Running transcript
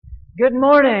Good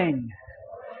morning.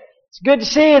 It's good to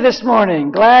see you this morning.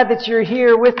 Glad that you're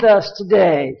here with us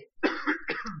today.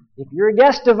 If you're a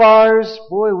guest of ours,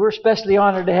 boy, we're especially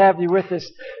honored to have you with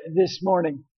us this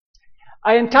morning.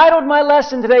 I entitled my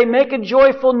lesson today, Make a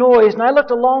Joyful Noise, and I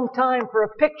looked a long time for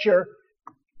a picture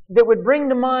that would bring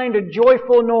to mind a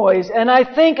joyful noise, and I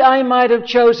think I might have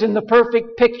chosen the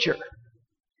perfect picture.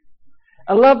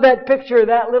 I love that picture of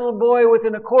that little boy with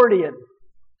an accordion.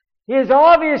 He is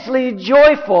obviously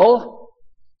joyful,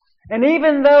 and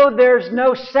even though there's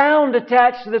no sound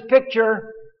attached to the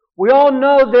picture, we all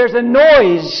know there's a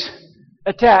noise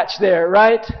attached there,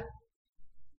 right?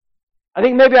 I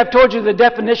think maybe I've told you the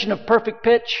definition of perfect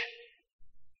pitch.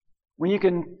 When you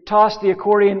can toss the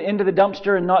accordion into the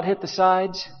dumpster and not hit the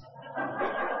sides.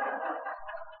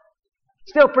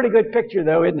 Still a pretty good picture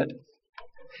though, isn't it?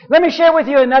 Let me share with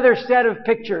you another set of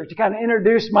pictures to kind of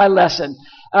introduce my lesson.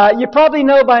 You probably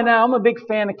know by now I'm a big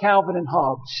fan of Calvin and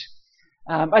Hobbes.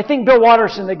 I think Bill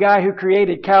Watterson, the guy who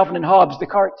created Calvin and Hobbes, the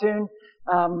cartoon,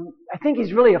 I think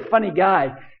he's really a funny guy.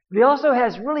 But he also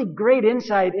has really great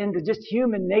insight into just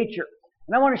human nature.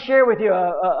 And I want to share with you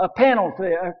a panel,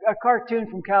 a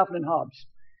cartoon from Calvin and Hobbes.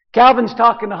 Calvin's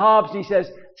talking to Hobbes and he says,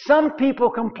 some people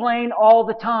complain all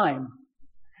the time.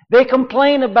 They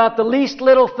complain about the least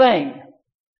little thing.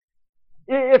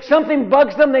 If something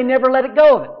bugs them, they never let it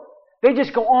go of it. They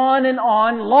just go on and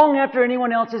on long after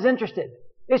anyone else is interested.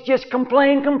 It's just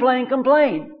complain, complain,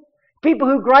 complain. People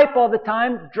who gripe all the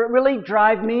time really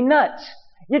drive me nuts.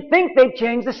 You'd think they'd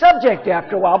change the subject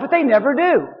after a while, but they never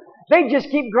do. They just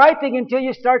keep griping until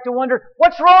you start to wonder,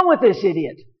 what's wrong with this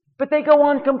idiot? But they go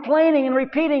on complaining and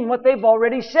repeating what they've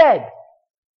already said.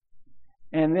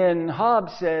 And then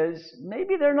Hobbes says,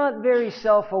 maybe they're not very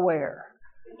self-aware.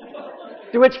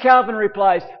 To which Calvin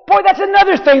replies, boy, that's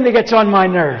another thing that gets on my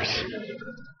nerves.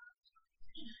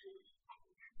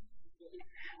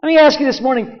 Let me ask you this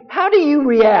morning, how do you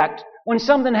react when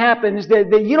something happens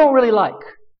that you don't really like?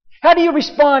 How do you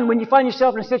respond when you find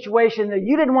yourself in a situation that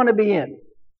you didn't want to be in?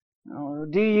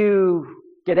 Do you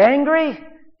get angry? Do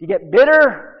you get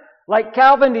bitter? Like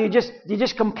Calvin, do you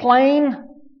just complain?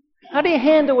 How do you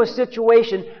handle a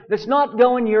situation that's not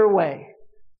going your way?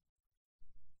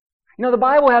 You know, the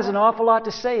Bible has an awful lot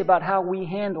to say about how we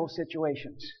handle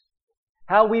situations,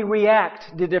 how we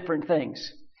react to different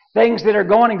things. Things that are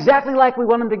going exactly like we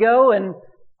want them to go, and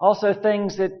also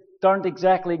things that aren't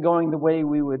exactly going the way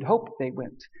we would hope they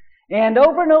went. And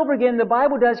over again, the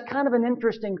Bible does kind of an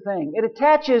interesting thing. It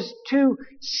attaches two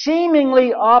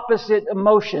seemingly opposite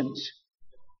emotions.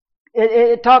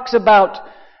 It talks about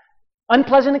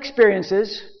unpleasant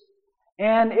experiences,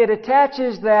 and it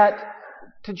attaches that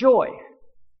to joy.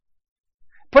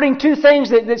 Putting two things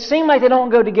that seem like they don't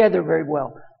go together very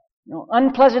well.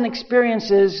 Unpleasant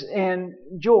experiences and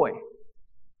joy.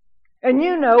 And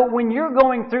you know, when you're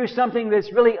going through something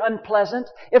that's really unpleasant,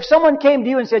 if someone came to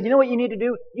you and said, you know what you need to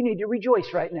do? You need to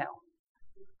rejoice right now.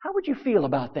 How would you feel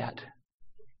about that?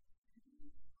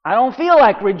 I don't feel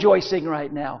like rejoicing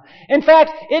right now. In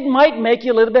fact, it might make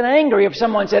you a little bit angry if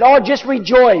someone said, oh, just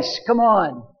rejoice. Come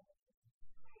on.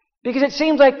 Because it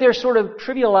seems like they're sort of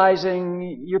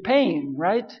trivializing your pain,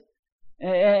 right?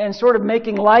 And sort of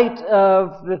making light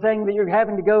of the thing that you're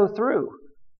having to go through.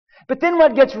 But then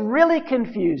what gets really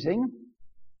confusing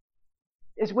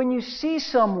is when you see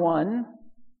someone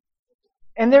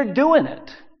and they're doing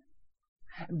it.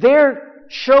 They're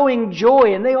showing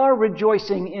joy and they are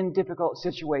rejoicing in difficult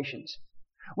situations.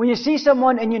 When you see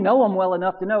someone and you know them well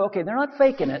enough to know, okay, they're not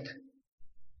faking it.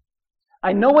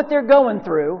 I know what they're going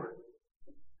through.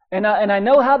 And I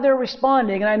know how they're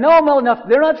responding, and I know them well enough,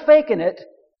 they're not faking it.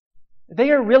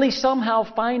 They are really somehow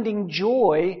finding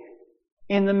joy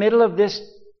in the middle of this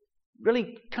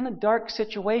really kind of dark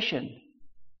situation.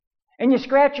 And you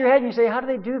scratch your head and you say, how do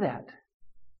they do that?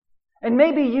 And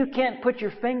maybe you can't put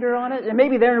your finger on it, and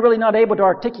maybe they're really not able to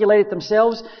articulate it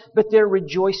themselves, but they're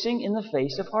rejoicing in the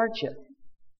face of hardship.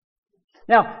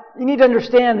 Now, you need to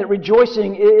understand that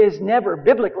rejoicing is never,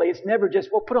 biblically, it's never just,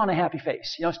 well, put on a happy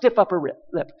face. Stiff upper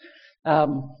lip.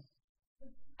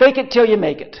 Fake it till you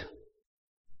make it.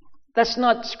 That's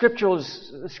not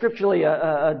scripturally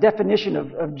a definition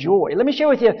of joy. Let me share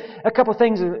with you a couple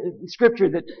things in Scripture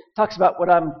that talks about what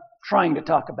I'm trying to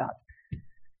talk about.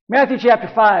 Matthew chapter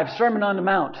 5, Sermon on the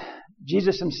Mount.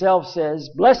 Jesus himself says,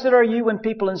 blessed are you when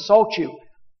people insult you,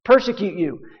 persecute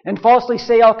you, and falsely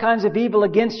say all kinds of evil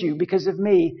against you because of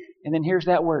me. And then here's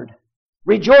that word.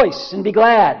 Rejoice and be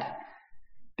glad,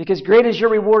 because great is your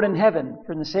reward in heaven,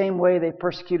 for in the same way they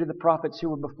persecuted the prophets who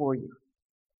were before you.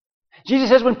 Jesus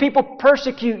says when people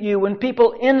persecute you, when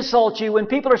people insult you, when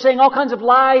people are saying all kinds of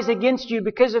lies against you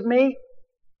because of me,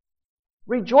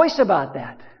 rejoice about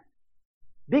that.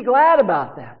 Be glad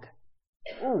about that.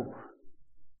 Ooh,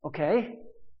 okay.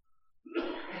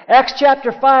 Acts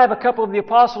chapter 5, a couple of the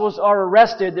apostles are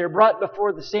arrested. They're brought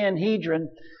before the Sanhedrin.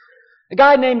 A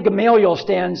guy named Gamaliel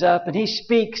stands up and he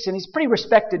speaks, and he's a pretty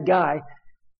respected guy.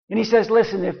 And he says,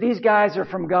 listen, if these guys are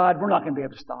from God, we're not going to be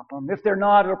able to stop them. If they're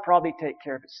not, it'll probably take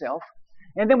care of itself.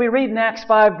 And then we read in Acts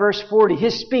 5 verse 40,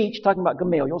 his speech, talking about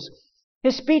Gamaliel's,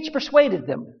 his speech persuaded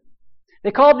them.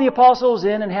 They called the apostles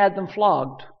in and had them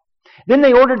flogged. Then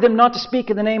they ordered them not to speak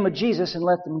in the name of Jesus and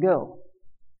let them go.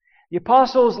 The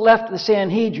apostles left the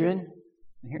Sanhedrin,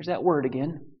 and here's that word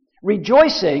again,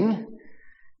 rejoicing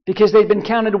because they'd been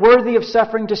counted worthy of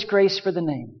suffering disgrace for the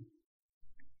name.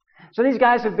 So these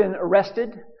guys have been arrested.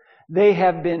 They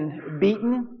have been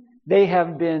beaten. They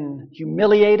have been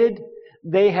humiliated.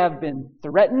 They have been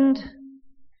threatened.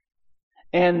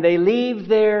 And they leave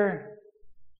there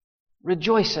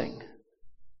rejoicing.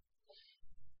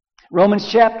 Romans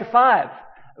chapter 5,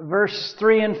 verse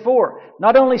 3 and 4.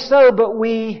 Not only so, but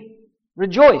we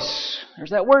rejoice. There's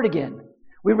that word again.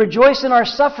 We rejoice in our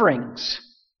sufferings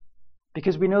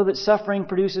because we know that suffering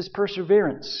produces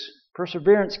perseverance.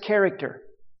 Perseverance, character.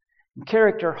 And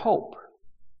character, hope.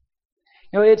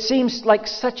 You know, it seems like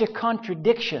such a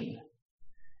contradiction.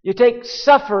 You take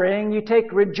suffering, you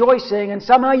take rejoicing, and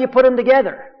somehow you put them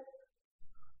together.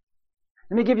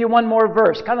 Let me give you one more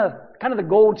verse, kind of the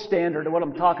gold standard of what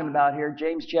I'm talking about here,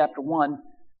 James chapter 1.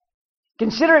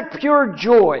 Consider it pure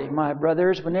joy, my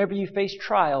brothers, whenever you face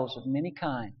trials of many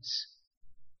kinds.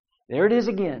 There it is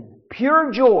again.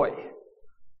 Pure joy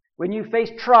when you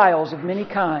face trials of many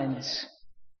kinds.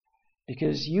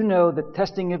 Because you know the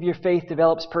testing of your faith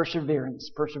develops perseverance.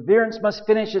 Perseverance must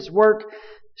finish its work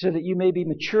so that you may be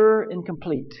mature and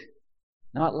complete,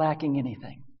 not lacking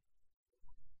anything.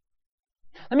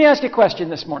 Let me ask you a question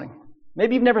this morning.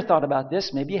 Maybe you've never thought about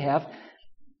this. Maybe you have.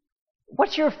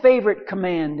 What's your favorite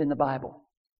command in the Bible?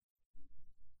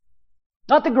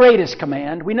 Not the greatest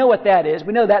command. We know what that is.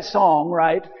 We know that song,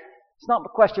 right? It's not the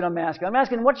question I'm asking. I'm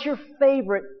asking, what's your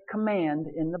favorite command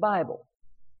in the Bible?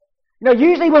 You know,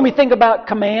 usually when we think about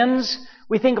commands,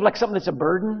 we think of like something that's a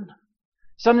burden.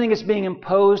 Something that's being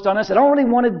imposed on us. I don't really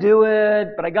want to do it,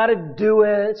 but I got to do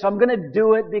it, so I'm going to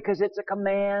do it because it's a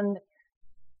command.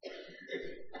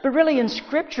 But really in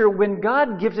Scripture, when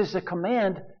God gives us a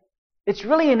command, it's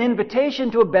really an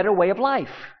invitation to a better way of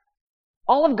life.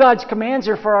 All of God's commands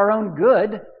are for our own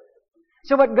good.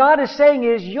 So what God is saying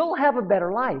is, you'll have a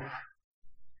better life.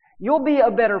 You'll be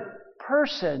a better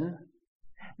person.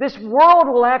 This world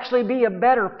will actually be a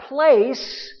better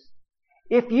place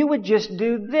if you would just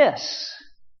do this.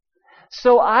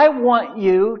 So I want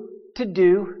you to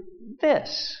do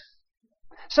this.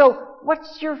 So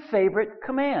what's your favorite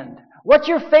command? What's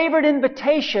your favorite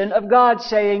invitation of God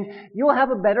saying, you'll have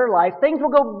a better life, things will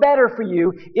go better for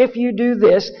you if you do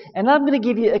this? And I'm going to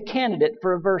give you a candidate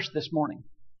for a verse this morning.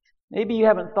 Maybe you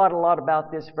haven't thought a lot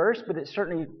about this verse, but it's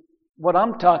certainly what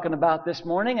I'm talking about this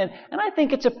morning. And I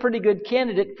think it's a pretty good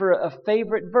candidate for a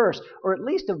favorite verse, or at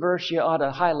least a verse you ought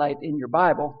to highlight in your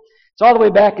Bible. It's all the way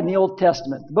back in the Old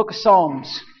Testament, the book of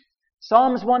Psalms.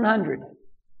 Psalms 100.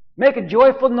 Make a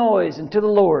joyful noise unto the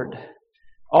Lord,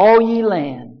 all ye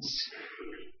lands.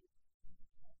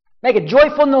 Make a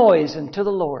joyful noise unto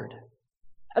the Lord.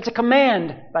 That's a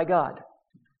command by God.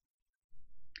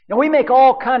 Now we make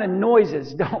all kind of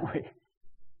noises, don't we?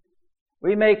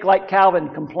 We make, like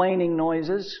Calvin, complaining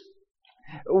noises.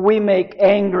 We make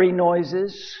angry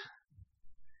noises.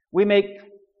 We make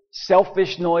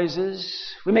selfish noises.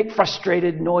 We make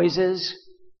frustrated noises.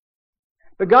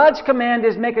 But God's command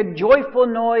is make a joyful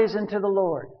noise unto the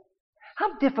Lord.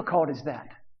 How difficult is that?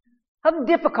 How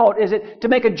difficult is it to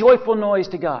make a joyful noise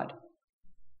to God?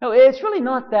 No, it's really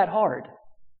not that hard.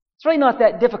 It's really not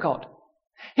that difficult.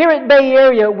 Here at Bay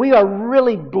Area, we are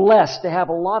really blessed to have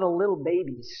a lot of little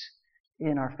babies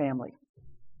in our family.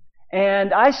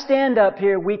 And I stand up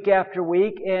here week after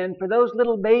week, and for those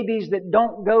little babies that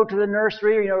don't go to the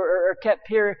nursery or are kept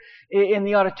here in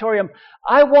the auditorium,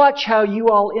 I watch how you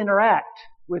all interact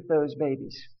with those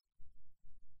babies.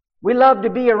 We love to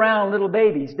be around little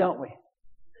babies, don't we?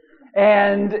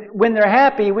 And when they're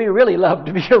happy, we really love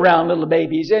to be around little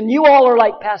babies. And you all are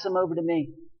like, pass them over to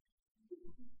me.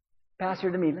 Pass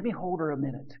her to me. Let me hold her a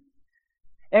minute.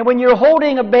 And when you're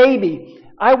holding a baby,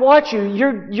 I watch you.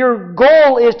 Your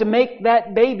goal is to make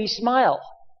that baby smile.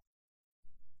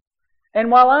 And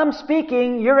while I'm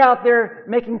speaking, you're out there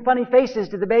making funny faces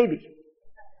to the baby.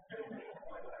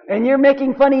 And you're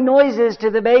making funny noises to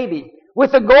the baby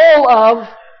with the goal of,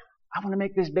 I want to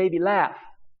make this baby laugh.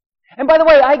 And by the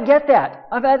way, I get that.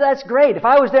 That's great. If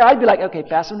I was there, I'd be like, okay,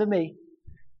 pass them to me.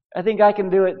 I think I can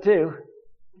do it too.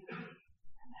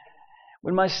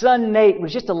 When my son Nate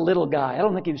was just a little guy, I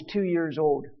don't think he was 2 years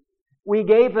old, we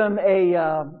gave him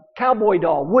a cowboy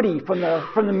doll, Woody, from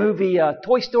the movie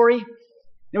Toy Story.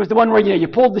 It was the one where you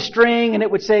pulled the string and it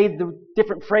would say the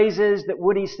different phrases that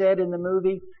Woody said in the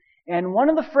movie. And one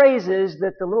of the phrases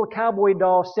that the little cowboy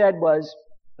doll said was,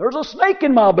 "There's a snake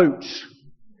in my boots."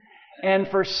 And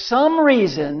for some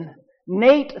reason,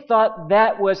 Nate thought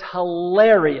that was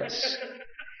hilarious.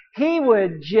 He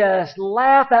would just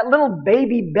laugh, that little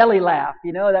baby belly laugh,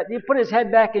 that he'd put his head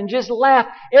back and just laugh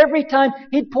every time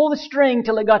he'd pull the string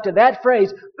till it got to that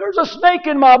phrase, "There's a snake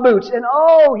in my boots." And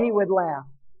oh, he would laugh.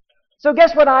 So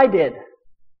guess what I did?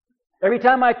 Every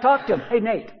time I talked to him, "Hey,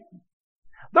 Nate,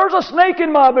 there's a snake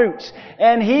in my boots."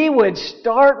 And he would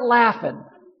start laughing.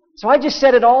 So I just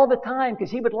said it all the time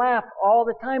because he would laugh all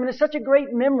the time. And it's such a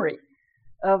great memory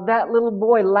of that little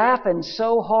boy laughing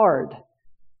so hard.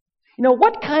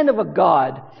 What kind of a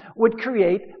God would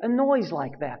create a noise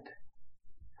like that?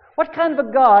 What kind of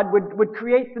a God would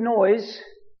create the noise,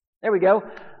 there we go,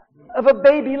 of a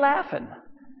baby laughing?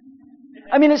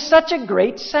 I mean, it's such a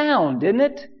great sound, isn't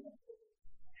it?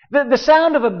 The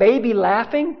sound of a baby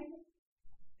laughing,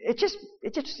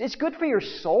 it's good for your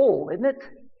soul, isn't it?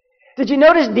 Did you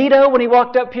notice Dito when he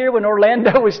walked up here, when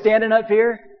Orlando was standing up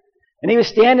here? And he was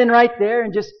standing right there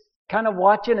and just kind of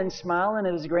watching and smiling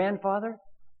at his grandfather?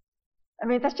 I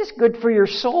mean, that's just good for your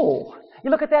soul. You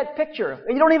look at that picture.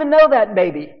 You don't even know that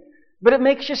baby, but it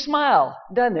makes you smile,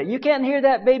 doesn't it? You can't hear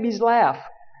that baby's laugh,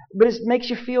 but it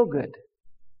makes you feel good.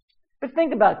 But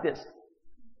think about this.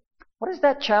 What has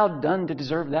that child done to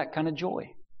deserve that kind of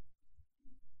joy?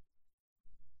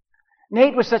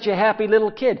 Nate was such a happy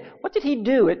little kid. What did he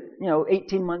do at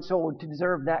 18 months old to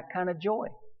deserve that kind of joy?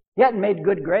 He hadn't made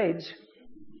good grades.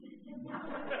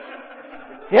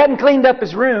 He hadn't cleaned up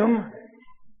his room.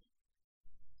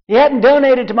 He hadn't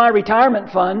donated to my retirement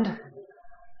fund.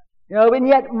 And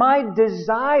yet my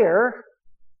desire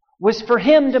was for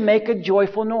him to make a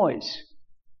joyful noise.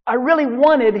 I really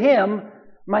wanted him,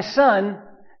 my son,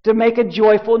 to make a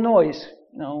joyful noise.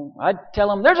 I'd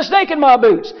tell him, "There's a snake in my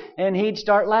boots." And he'd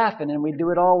start laughing and we'd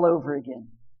do it all over again.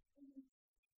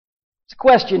 It's a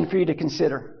question for you to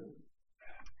consider.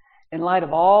 In light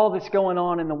of all that's going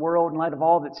on in the world, in light of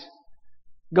all that's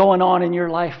going on in your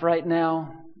life right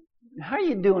now, how are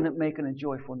you doing at making a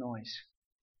joyful noise?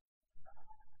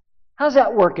 How's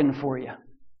that working for you?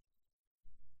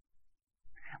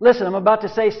 Listen, I'm about to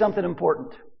say something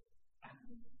important.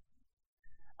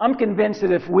 I'm convinced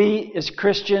that if we as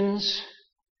Christians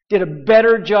did a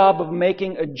better job of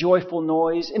making a joyful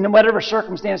noise, in whatever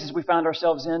circumstances we found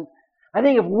ourselves in, I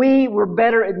think if we were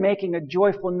better at making a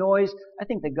joyful noise, I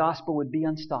think the gospel would be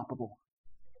unstoppable.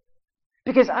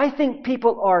 Because I think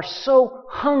people are so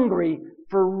hungry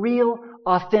for real,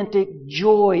 authentic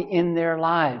joy in their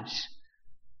lives.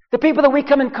 The people that we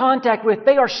come in contact with,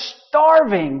 they are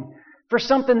starving for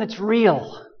something that's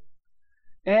real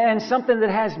and something that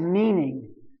has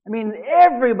meaning. I mean,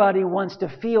 everybody wants to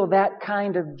feel that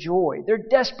kind of joy. They're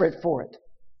desperate for it.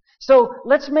 So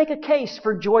let's make a case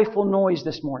for joyful noise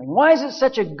this morning. Why is it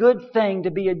such a good thing to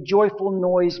be a joyful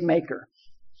noise maker?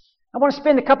 I want to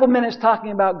spend a couple minutes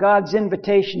talking about God's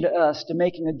invitation to us to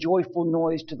making a joyful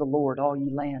noise to the Lord, all ye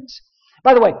lands.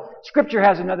 By the way, Scripture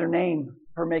has another name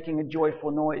for making a joyful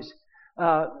noise.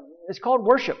 It's called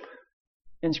worship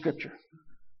in Scripture.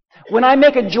 When I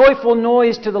make a joyful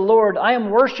noise to the Lord, I am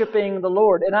worshiping the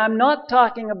Lord. And I'm not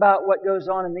talking about what goes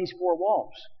on in these four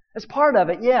walls. That's part of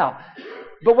it, yeah.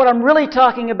 But what I'm really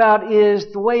talking about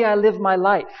is the way I live my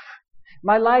life.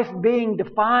 My life being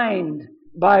defined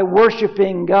by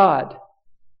worshiping God.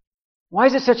 Why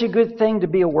is it such a good thing to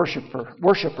be a worshiper?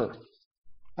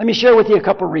 Let me share with you a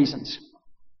couple of reasons.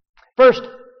 First,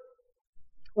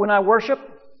 when I worship,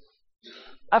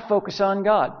 I focus on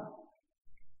God.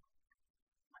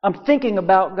 I'm thinking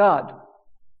about God.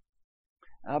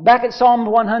 Back at Psalm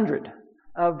 100,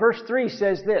 verse 3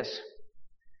 says this: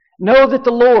 "Know that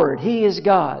the Lord, He is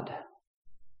God.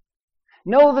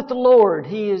 Know that the Lord,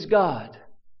 He is God."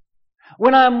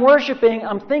 When I'm worshiping,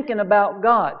 I'm thinking about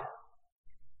God.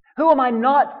 Who am I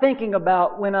not thinking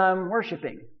about when I'm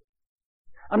worshiping?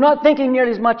 I'm not thinking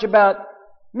nearly as much about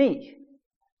me,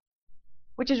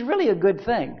 which is really a good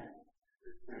thing.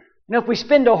 If we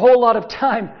spend a whole lot of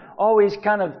time always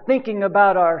kind of thinking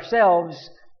about ourselves,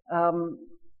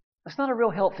 that's not a real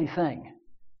healthy thing.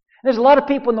 There's a lot of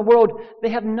people in the world, they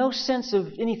have no sense of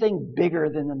anything bigger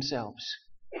than themselves.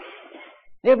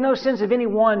 They have no sense of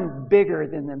anyone bigger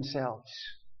than themselves.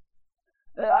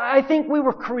 I think we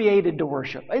were created to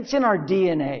worship. It's in our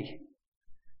DNA.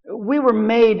 We were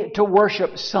made to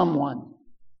worship someone.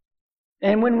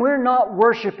 And when we're not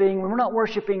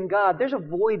worshiping God, there's a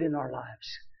void in our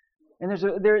lives. And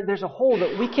there's a hole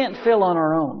that we can't fill on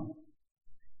our own.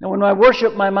 Now, when I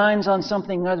worship, my mind's on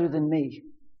something other than me.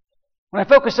 When I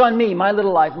focus on me, my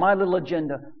little life, my little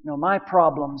agenda, my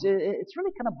problems, it's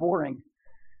really kind of boring.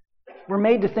 We're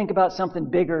made to think about something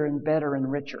bigger and better and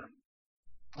richer.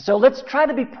 So let's try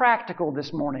to be practical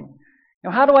this morning.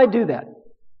 How do I do that?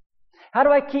 How do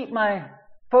I keep my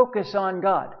focus on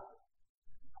God?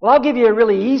 Well, I'll give you a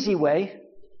really easy way.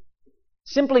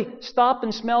 Simply stop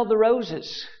and smell the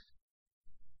roses.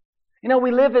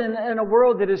 We live in a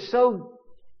world that is so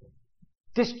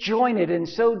disjointed and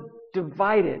so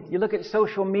divided. You look at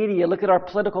social media, look at our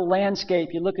political landscape,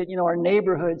 you look at, our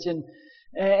neighborhoods, and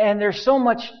there's so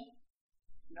much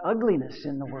ugliness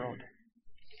in the world.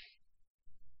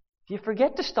 Do you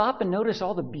forget to stop and notice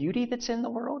all the beauty that's in the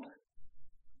world?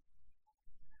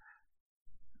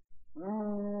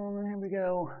 Oh,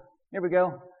 here we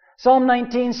go. Psalm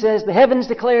 19 says, "The heavens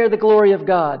declare the glory of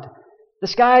God. The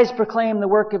skies proclaim the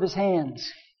work of His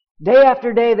hands. Day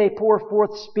after day they pour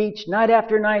forth speech. Night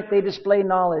after night they display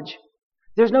knowledge.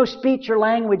 There's no speech or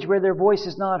language where their voice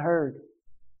is not heard."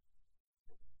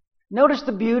 Notice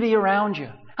the beauty around you.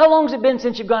 How long has it been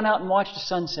since you've gone out and watched a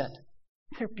sunset?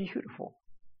 They're beautiful.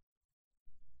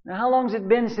 Now, how long has it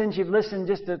been since you've listened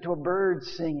just to a bird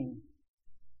singing?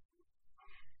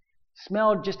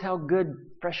 Smelled just how good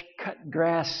fresh cut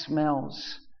grass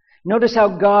smells. Notice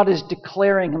how God is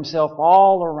declaring Himself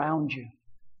all around you.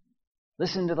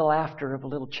 Listen to the laughter of a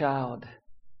little child.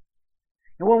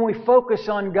 And when we focus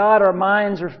on God, our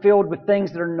minds are filled with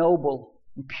things that are noble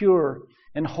and pure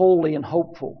and holy and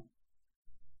hopeful.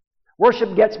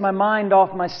 Worship gets my mind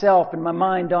off myself and my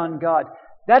mind on God.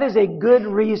 That is a good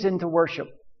reason to worship.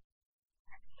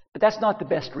 But that's not the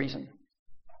best reason.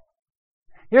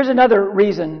 Here's another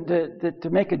reason to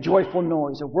make a joyful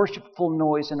noise, a worshipful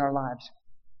noise in our lives.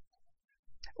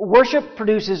 Worship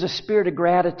produces a spirit of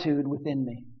gratitude within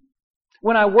me.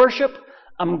 When I worship,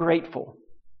 I'm grateful.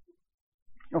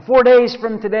 4 days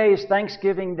from today is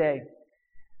Thanksgiving Day.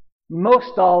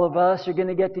 Most all of us are going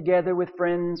to get together with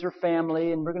friends or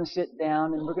family, and we're going to sit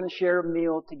down and we're going to share a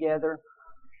meal together.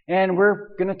 And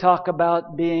we're going to talk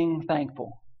about being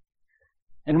thankful.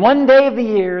 And one day of the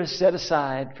year is set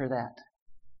aside for that.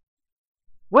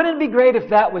 Wouldn't it be great if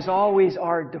that was always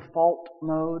our default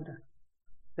mode?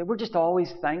 That we're just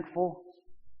always thankful?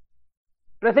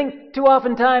 But I think too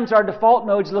often times our default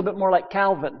mode is a little bit more like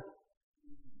Calvin.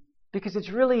 Because it's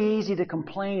really easy to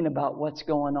complain about what's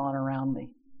going on around me.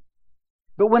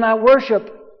 But when I worship,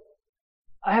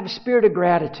 I have a spirit of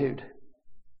gratitude.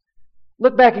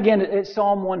 Look back again at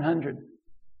Psalm 100.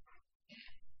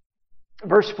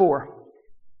 Verse 4.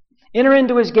 "Enter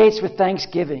into His gates with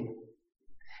thanksgiving,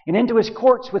 and into His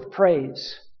courts with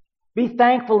praise. Be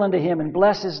thankful unto Him and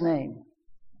bless His name."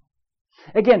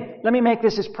 Again, let me make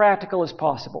this as practical as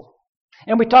possible.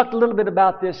 And we talked a little bit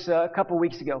about this a couple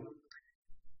weeks ago.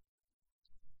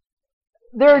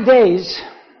 There are days,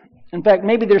 in fact,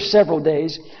 maybe there's several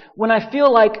days, when I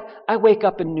feel like I wake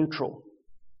up in neutral.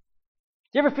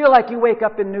 Do you ever feel like you wake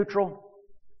up in neutral?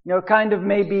 Kind of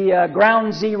maybe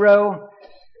ground zero.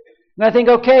 And I think,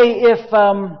 okay,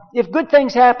 if good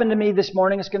things happen to me this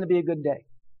morning, it's going to be a good day.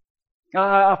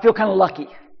 I'll feel kind of lucky.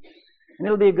 And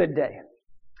it'll be a good day.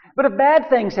 But if bad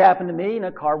things happen to me,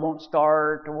 a car won't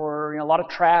start, or a lot of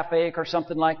traffic or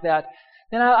something like that,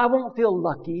 then I won't feel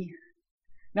lucky.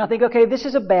 Now I think, okay, this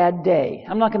is a bad day.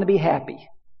 I'm not going to be happy.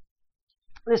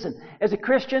 Listen, as a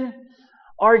Christian,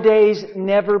 our days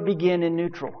never begin in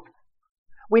neutral.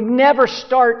 We never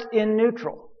start in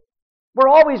neutral. We're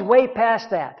always way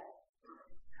past that.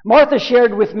 Martha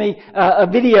shared with me a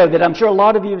video that I'm sure a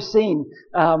lot of you have seen.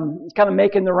 It's kind of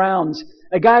making the rounds.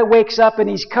 A guy wakes up and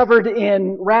he's covered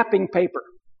in wrapping paper.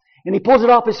 And he pulls it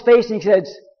off his face and he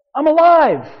says, "I'm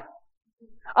alive.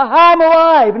 I'm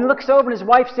alive." And he looks over and his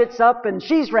wife sits up and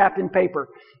she's wrapped in paper.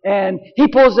 And he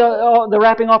pulls the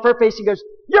wrapping off her face and goes,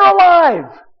 "You're alive.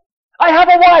 I have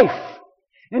a wife."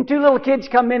 And 2 little kids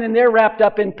come in and they're wrapped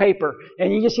up in paper.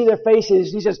 And you just see their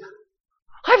faces. He says,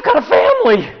 "I've got a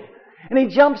family." And he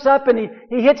jumps up and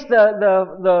he hits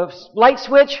the light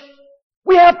switch.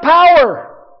 "We have power.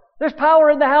 There's power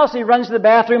in the house." He runs to the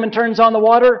bathroom and turns on the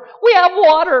water. "We have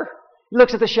water." He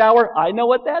looks at the shower. "I know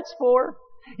what that's for."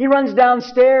 He runs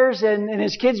downstairs and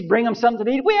his kids bring him something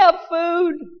to eat. "We have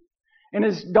food." And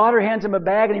his daughter hands him a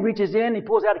bag and he reaches in. He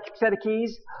pulls out a set of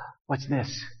keys. "What's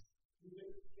this?"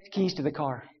 "Keys to the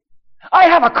car." "I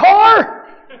have a car!"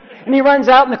 And he runs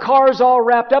out and the car is all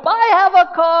wrapped up. "I have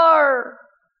a car!"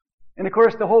 And of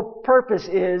course the whole purpose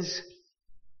is,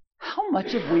 how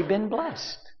much have we been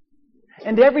blessed?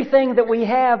 And everything that we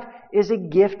have is a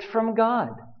gift from God.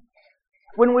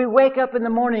 When we wake up in the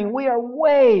morning, we are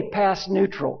way past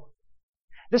neutral.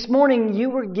 This morning, you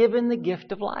were given the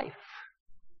gift of life.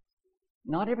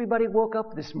 Not everybody woke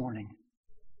up this morning.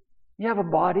 You have a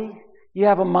body, you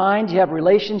have a mind, you have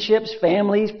relationships,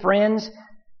 families, friends,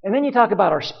 and then you talk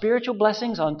about our spiritual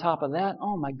blessings on top of that.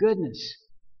 Oh my goodness.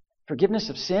 Forgiveness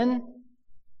of sin.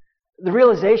 The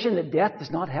realization that death does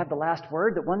not have the last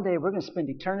word, that one day we're going to spend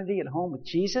eternity at home with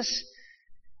Jesus.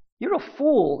 You're a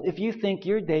fool if you think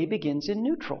your day begins in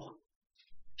neutral.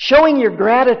 Showing your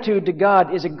gratitude to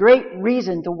God is a great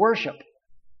reason to worship.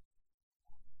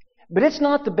 But it's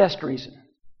not the best reason.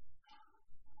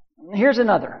 Here's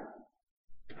another.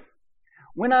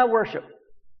 When I worship,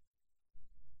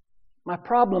 my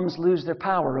problems lose their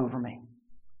power over me.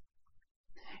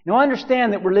 Now, I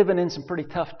understand that we're living in some pretty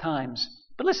tough times.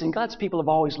 But listen, God's people have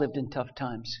always lived in tough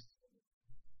times.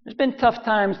 There's been tough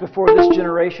times before this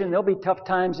generation. There'll be tough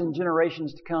times in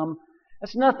generations to come.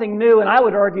 That's nothing new, and I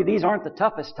would argue these aren't the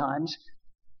toughest times.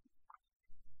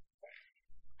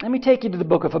 Let me take you to the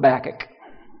book of Habakkuk.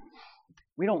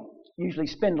 We don't usually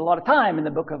spend a lot of time in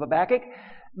the book of Habakkuk,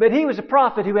 but he was a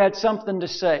prophet who had something to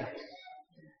say.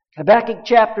 Habakkuk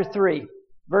chapter 3,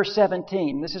 verse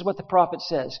 17. This is what the prophet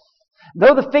says.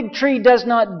 Though the fig tree does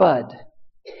not bud,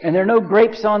 and there are no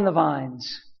grapes on the vines,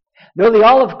 though the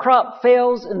olive crop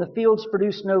fails and the fields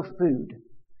produce no food,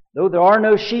 though there are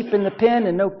no sheep in the pen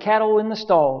and no cattle in the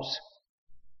stalls.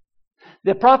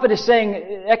 The prophet is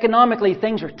saying economically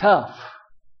things are tough.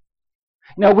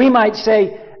 Now we might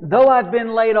say, though I've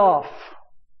been laid off,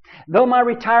 though my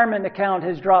retirement account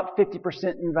has dropped 50%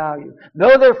 in value,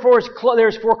 though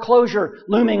there's foreclosure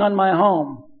looming on my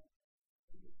home.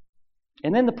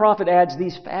 And then the prophet adds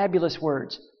these fabulous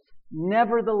words.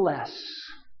 Nevertheless,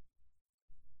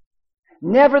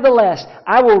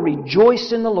 I will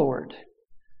rejoice in the Lord.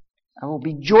 I will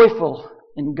be joyful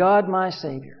in God my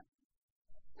Savior.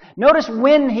 Notice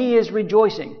when he is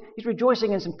rejoicing. He's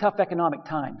rejoicing in some tough economic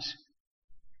times.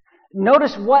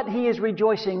 Notice what he is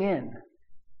rejoicing in.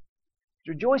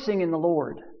 He's rejoicing in the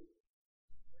Lord.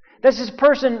 This is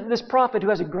this prophet who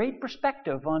has a great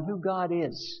perspective on who God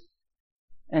is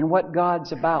and what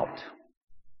God's about.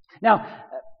 Now,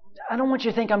 I don't want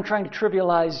you to think I'm trying to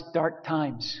trivialize dark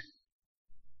times.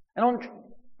 I don't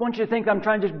want you to think I'm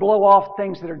trying to just blow off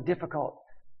things that are difficult,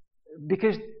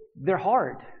 because they're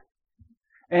hard.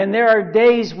 And there are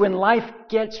days when life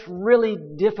gets really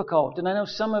difficult. And I know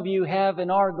some of you have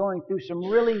and are going through some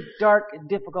really dark and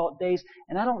difficult days,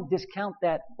 and I don't discount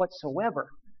that whatsoever.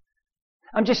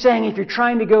 I'm just saying if you're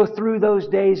trying to go through those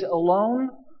days alone,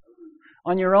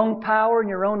 on your own power and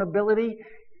your own ability,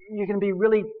 you're going to be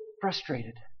really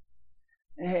frustrated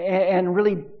and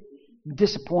really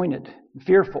disappointed,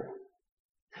 fearful.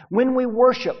 When we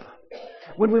worship,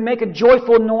 when we make a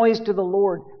joyful noise to the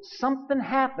Lord, something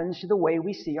happens to the way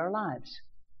we see our lives.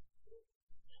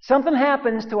 Something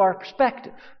happens to our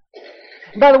perspective.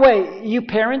 By the way, you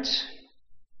parents,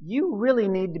 you really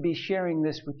need to be sharing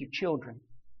this with your children.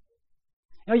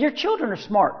 You know, your children are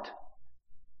smart.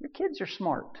 Your kids are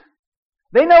smart.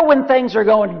 They know when things are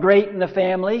going great in the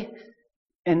family,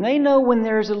 and they know when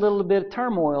there's a little bit of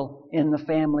turmoil in the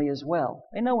family as well.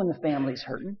 They know when the family's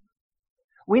hurting.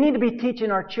 We need to be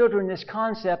teaching our children this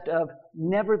concept of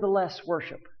nevertheless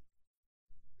worship.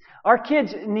 Our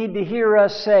kids need to hear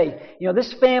us say, you know,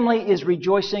 this family is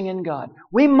rejoicing in God.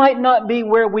 We might not be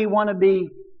where we want to be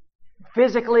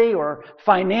physically or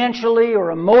financially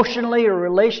or emotionally or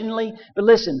relationally, but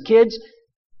listen, kids,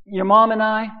 your mom and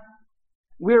I,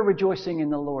 we're rejoicing in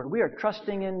the Lord. We are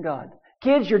trusting in God.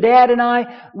 Kids, your dad and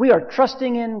I, we are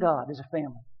trusting in God as a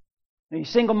family. Now, you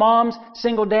single moms,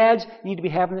 single dads, you need to be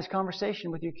having this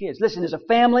conversation with your kids. Listen, as a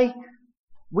family,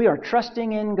 we are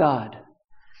trusting in God.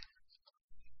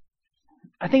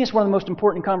 I think it's one of the most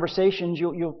important conversations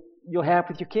you'll have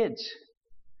with your kids.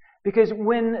 Because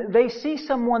when they see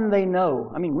someone they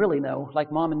know, I mean really know,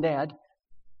 like mom and dad,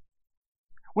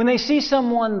 when they see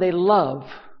someone they love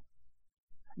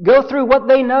go through what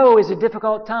they know is a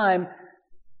difficult time,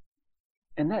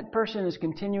 and that person is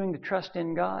continuing to trust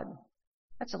in God,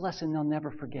 that's a lesson they'll never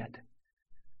forget.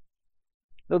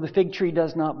 Though the fig tree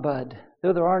does not bud,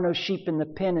 though there are no sheep in the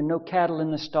pen and no cattle in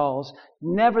the stalls,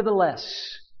 nevertheless,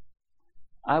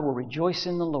 I will rejoice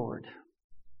in the Lord.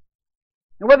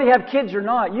 And whether you have kids or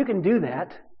not, you can do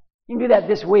that. You can do that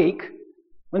this week.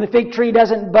 When the fig tree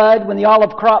doesn't bud, when the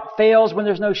olive crop fails, when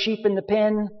there's no sheep in the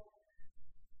pen,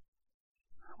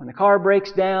 when the car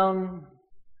breaks down,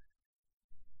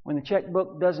 when the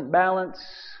checkbook doesn't balance,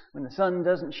 when the sun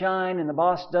doesn't shine and the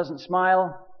boss doesn't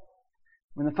smile,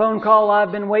 when the phone call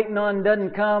I've been waiting on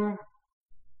doesn't come,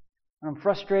 I'm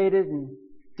frustrated and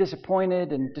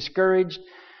disappointed and discouraged,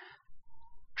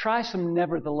 try some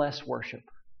nevertheless worship.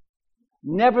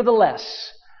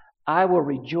 Nevertheless, I will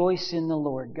rejoice in the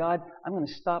Lord. God, I'm going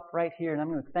to stop right here and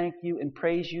I'm going to thank you and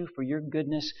praise you for your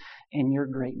goodness and your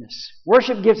greatness.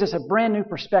 Worship gives us a brand new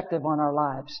perspective on our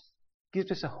lives. It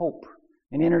gives us a hope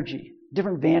and energy,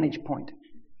 different vantage point.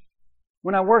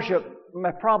 When I worship,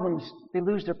 my problems, they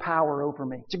lose their power over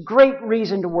me. It's a great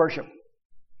reason to worship.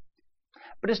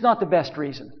 But it's not the best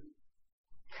reason.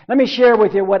 Let me share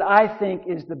with you what I think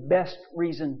is the best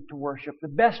reason to worship, the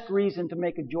best reason to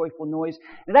make a joyful noise.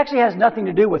 It actually has nothing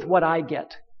to do with what I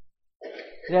get.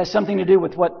 It has something to do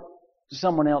with what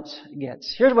someone else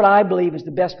gets. Here's what I believe is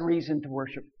the best reason to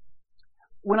worship.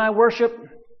 When I worship,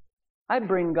 I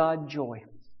bring God joy.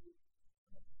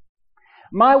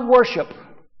 My worship,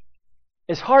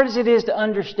 as hard as it is to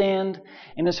understand,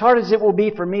 and as hard as it will be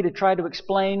for me to try to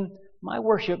explain, my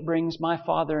worship brings my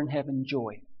Father in heaven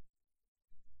joy.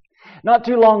 Not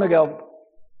too long ago,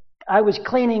 I was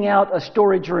cleaning out a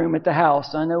storage room at the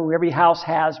house. I know every house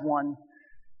has one.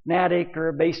 An attic or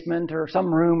a basement or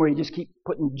some room where you just keep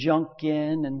putting junk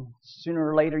in, and sooner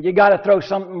or later you got to throw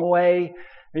something away,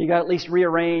 or you got to at least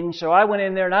rearrange. So I went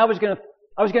in there and I was going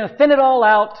to thin it all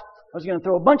out. I was going to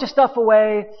throw a bunch of stuff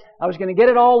away. I was going to get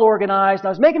it all organized. I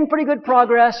was making pretty good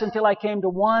progress until I came to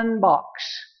one box.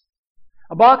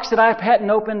 A box that I hadn't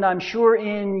opened, I'm sure,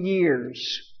 in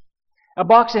years. A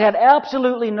box that had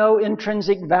absolutely no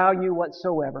intrinsic value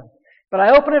whatsoever. But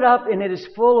I open it up and it is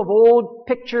full of old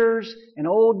pictures and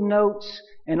old notes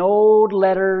and old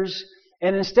letters.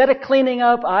 And instead of cleaning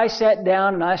up, I sat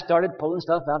down and I started pulling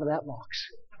stuff out of that box.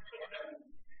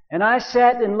 And I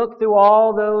sat and looked through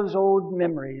all those old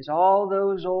memories, all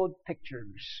those old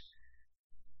pictures.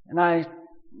 And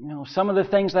some of the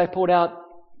things that I pulled out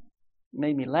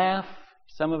made me laugh.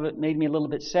 Some of it made me a little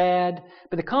bit sad.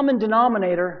 But the common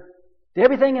denominator to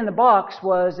everything in the box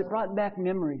was it brought back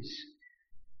memories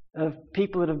of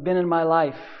people that have been in my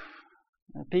life,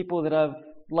 people that I've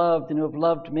loved and who have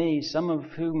loved me, some of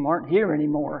whom aren't here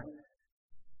anymore.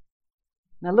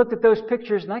 And I looked at those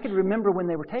pictures and I could remember when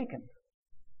they were taken.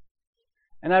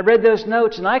 And I read those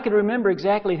notes and I could remember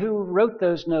exactly who wrote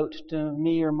those notes to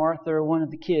me or Martha or one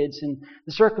of the kids and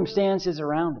the circumstances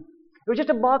around it. It was just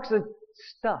a box of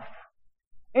stuff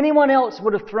anyone else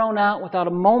would have thrown out without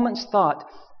a moment's thought.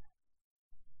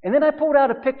 And then I pulled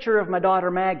out a picture of my daughter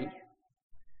Maggie,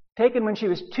 taken when she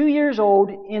was 2 years old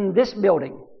in this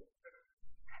building,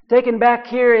 taken back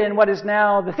here in what is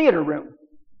now the theater room.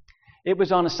 It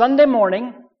was on a Sunday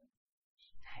morning.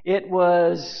 It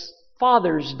was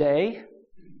Father's Day.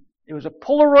 It was a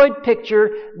Polaroid picture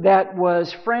that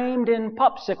was framed in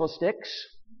popsicle sticks.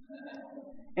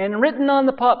 And written on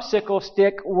the popsicle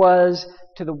stick was,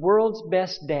 "To the world's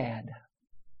best dad."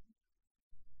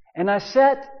 And I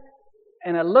sat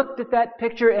and I looked at that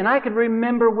picture and I could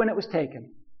remember when it was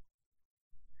taken.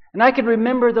 And I could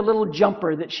remember the little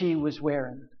jumper that she was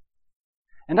wearing.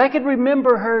 And I could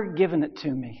remember her giving it to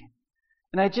me.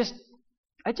 And I just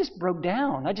broke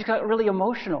down. I just got really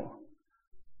emotional.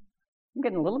 I'm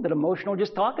getting a little bit emotional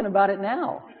just talking about it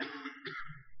now.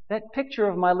 That picture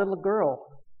of my little girl,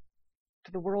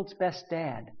 to the world's best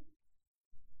dad.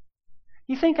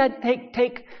 You think I'd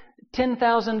take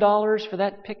 $10,000 for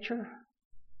that picture?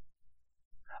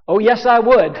 Oh, yes, I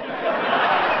would.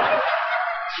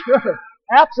 Sure.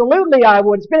 Absolutely, I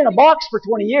would. It's been in a box for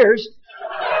 20 years.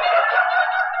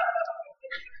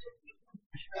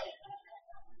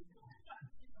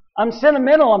 I'm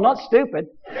sentimental. I'm not stupid.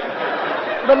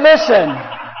 But listen,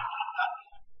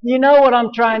 you know what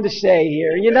I'm trying to say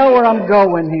here. You know where I'm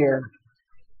going here.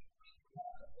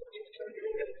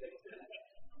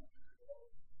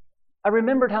 I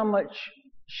remembered how much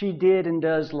she did and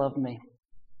does love me.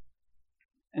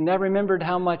 And I remembered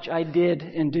how much I did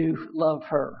and do love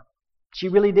her. She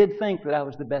really did think that I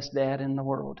was the best dad in the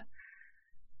world.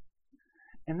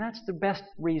 And that's the best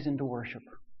reason to worship.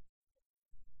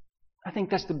 I think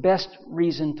that's the best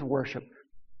reason to worship.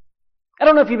 I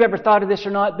don't know if you've ever thought of this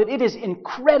or not, but it is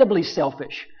incredibly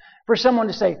selfish for someone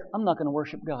to say, "I'm not going to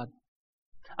worship God.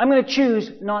 I'm going to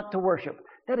choose not to worship."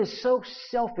 That is so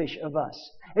selfish of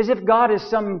us. As if God is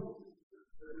some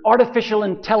artificial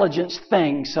intelligence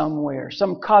thing somewhere,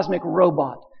 some cosmic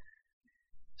robot,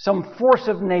 some force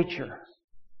of nature.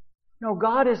 No,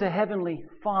 God is a heavenly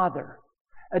Father,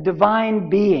 a divine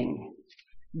being.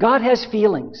 God has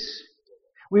feelings.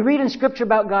 We read in Scripture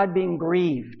about God being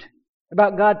grieved,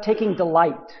 about God taking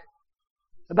delight,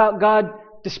 about God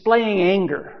displaying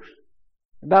anger,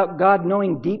 about God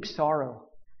knowing deep sorrow.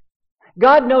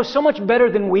 God knows so much better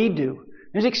than we do.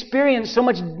 He's experienced so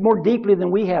much more deeply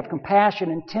than we have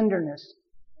compassion and tenderness,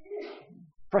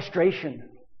 frustration,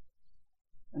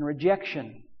 and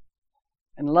rejection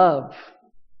and love.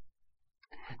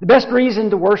 The best reason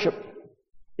to worship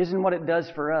isn't what it does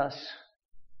for us.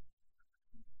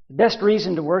 The best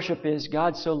reason to worship is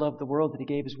God so loved the world that He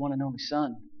gave His one and only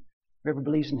Son. Whoever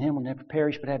believes in Him will never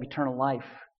perish but have eternal life.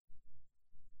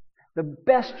 The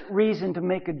best reason to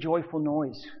make a joyful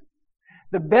noise,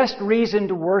 the best reason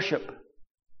to worship,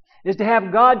 is to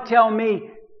have God tell me,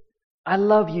 I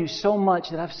love you so much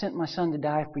that I've sent my Son to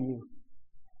die for you.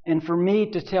 And for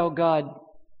me to tell God,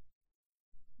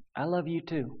 I love you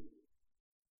too.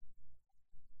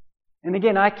 And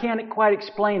again, I can't quite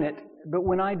explain it, but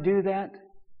when I do that,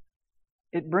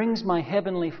 it brings my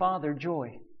Heavenly Father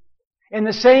joy. In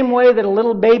the same way that a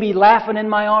little baby laughing in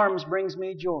my arms brings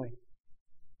me joy.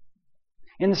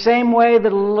 In the same way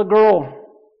that a little girl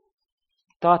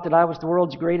thought that I was the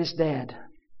world's greatest dad.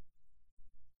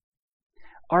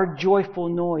 Our joyful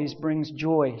noise brings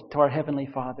joy to our Heavenly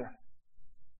Father.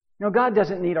 You know, God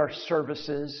doesn't need our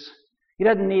services. He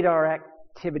doesn't need our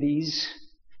activities.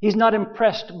 He's not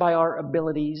impressed by our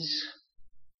abilities.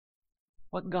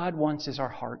 What God wants is our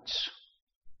hearts.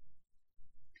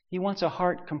 He wants a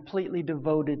heart completely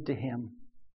devoted to Him.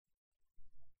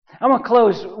 I'm going to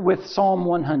close with Psalm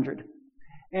 100.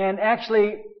 And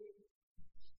actually,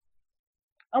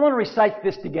 I want to recite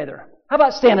this together. How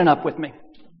about standing up with me?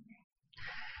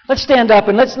 Let's stand up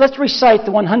and let's recite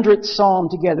the 100th Psalm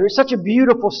together. It's such a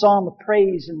beautiful psalm of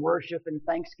praise and worship and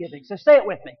thanksgiving. So say it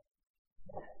with me.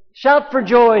 Shout for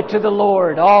joy to the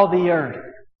Lord, all the earth.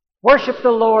 Worship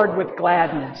the Lord with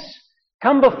gladness.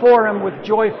 Come before Him with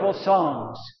joyful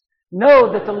songs.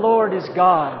 Know that the Lord is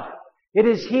God. It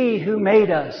is He who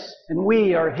made us, and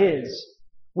we are His.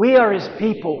 We are His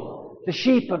people, the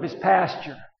sheep of His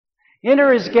pasture.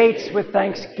 Enter His gates with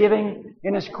thanksgiving,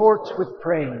 in His courts with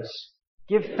praise.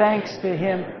 Give thanks to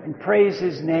Him and praise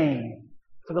His name.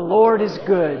 For the Lord is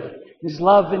good. His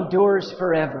love endures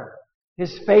forever.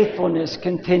 His faithfulness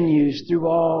continues through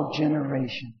all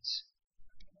generations.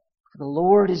 For the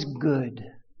Lord is good.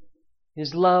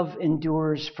 His love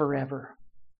endures forever.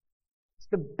 It's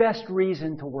the best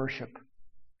reason to worship.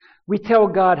 We tell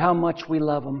God how much we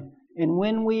love Him. And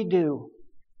when we do,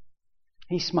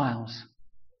 He smiles.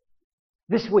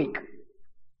 This week,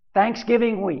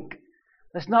 Thanksgiving week,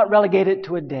 let's not relegate it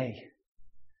to a day.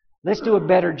 Let's do a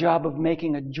better job of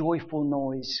making a joyful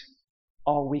noise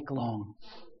all week long.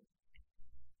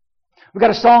 We've got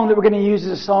a song that we're going to use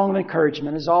as a song of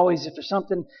encouragement. As always, if there's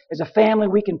something as a family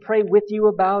we can pray with you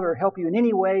about or help you in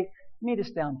any way, meet us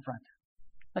down front.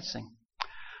 Let's sing.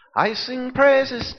 I sing praises